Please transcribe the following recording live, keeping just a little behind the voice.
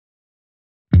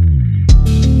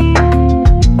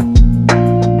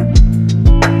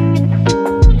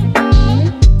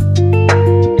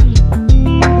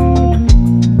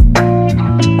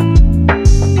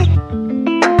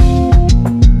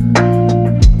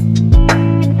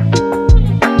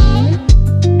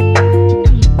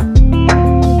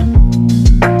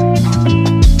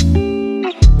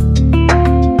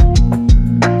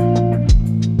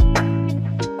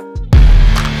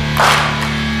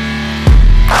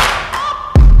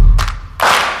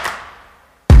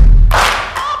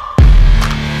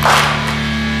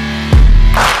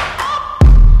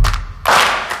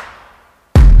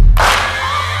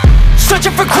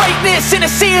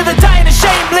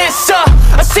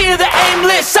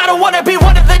this. I don't wanna be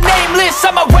one of the nameless.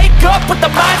 I'ma wake up with the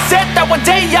mindset that one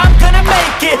day I'm gonna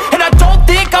make it. And I don't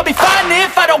think I'll be fine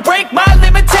if I don't break my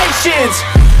limitations.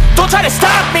 Don't try to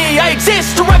stop me, I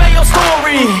exist to write my own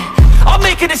story. I'll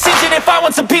make a decision if I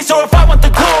want some peace or if I want the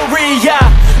glory. Yeah,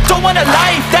 don't want a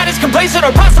life that is complacent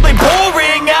or possibly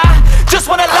boring. I just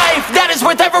want a life that is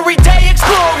worth every day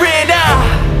exploring.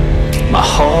 My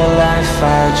whole life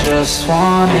I just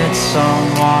wanted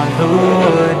someone who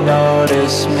would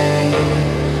notice me.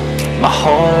 My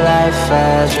whole life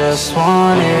I just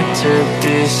wanted to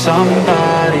be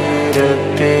somebody to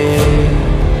be.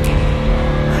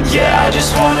 Yeah, I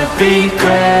just wanna be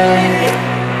great.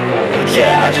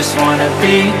 Yeah, I just wanna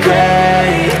be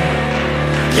great.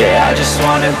 Yeah, I just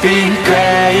wanna be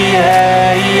great.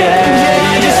 Yeah, yeah,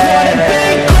 yeah, I just wanna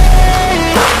be great.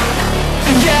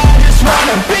 Yeah, I just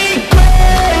wanna be great.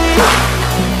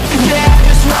 Yeah, I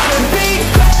just wanna be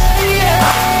great. Yeah,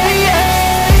 yeah, yeah,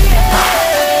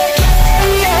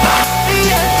 yeah,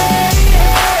 yeah.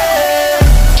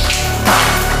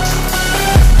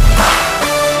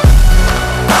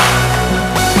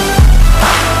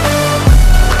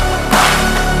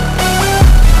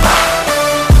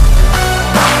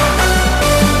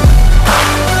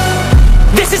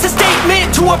 This is a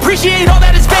statement to appreciate all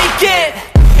that is vacant.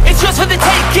 It's just for the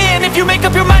taking. If you make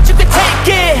up your mind, you can take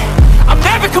it. I'm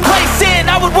never complacent.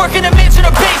 I would work in a mansion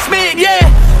or basement. Yeah,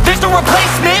 there's no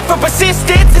replacement for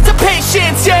persistence. It's a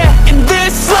patience. Yeah, in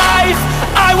this life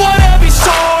I wanna be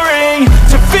soaring,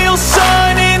 to feel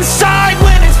sun inside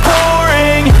when it's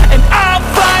pouring. And I'll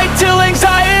fight till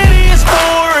anxiety is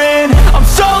foreign. I'm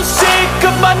so sick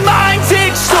of my mind's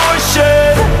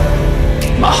extortion.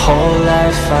 My whole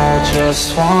life I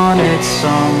just wanted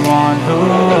someone who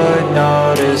would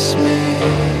notice me.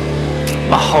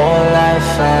 My whole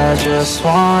life I just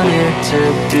wanted to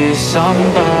be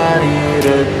somebody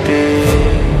to be.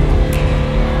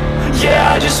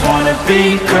 Yeah, I just wanna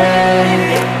be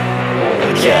great.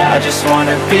 Yeah, I just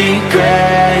wanna be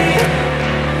great.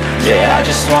 Yeah, I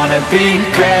just wanna be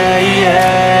great.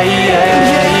 Yeah, yeah,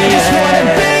 yeah, I just wanna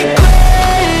be great.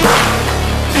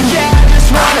 Yeah, I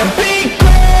just wanna be great.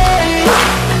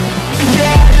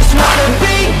 Yeah, I just wanna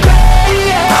be great.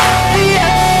 Yeah, yeah,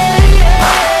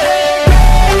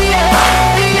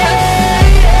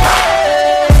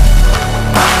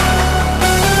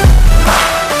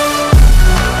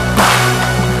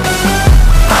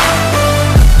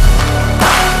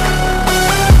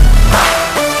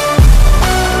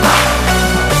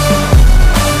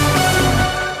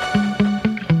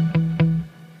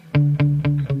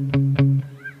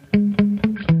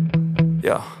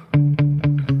 yeah,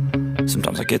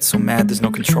 Sometimes I get so mad, there's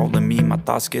no controlling me. My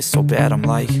thoughts get so bad, I'm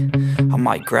like, I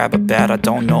might grab a bat, I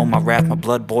don't know. My wrath, my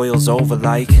blood boils over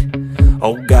like,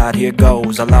 oh God, here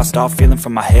goes. I lost all feeling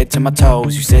from my head to my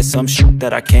toes. You said some shit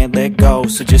that I can't let go,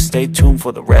 so just stay tuned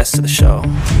for the rest of the show.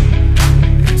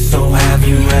 So have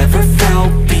you ever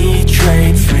felt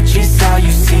betrayed? Switches how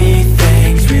you see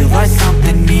things, realize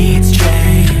something needs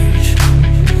change.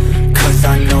 Cause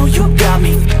I know you got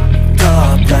me f***ed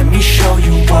up. Let me show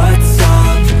you what's up.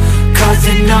 Cause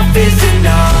enough is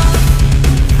enough.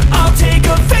 I'll take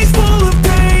a face full of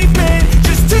pavement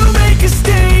just to make a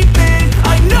statement.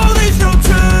 I know there's no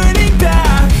turning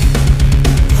back.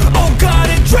 Oh God,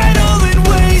 adrenaline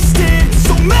wasted,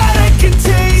 so mad I can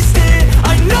taste it.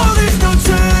 I know there's no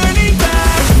turning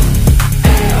back.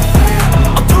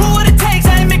 I'll do what it takes,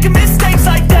 I ain't making mistakes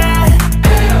like that.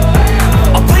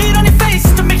 I'll bleed on your face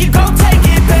to make you go take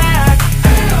it back.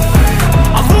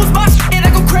 I'll lose my shit and I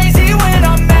go crazy when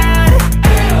I'm mad.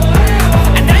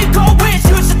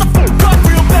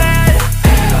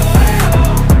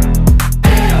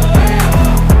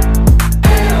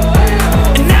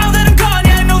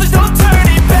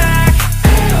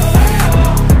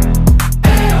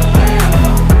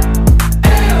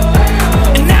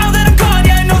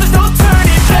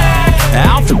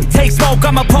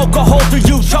 I'ma poke a hole through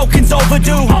you, choking's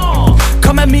overdue.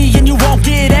 Come at me and you won't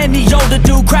get any older,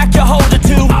 dude. Crack your holder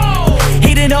too.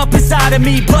 Heating up inside of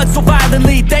me, blood so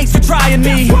violently. Thanks for trying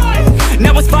me.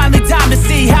 Now it's finally time to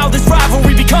see how this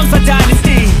rivalry becomes a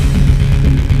dynasty.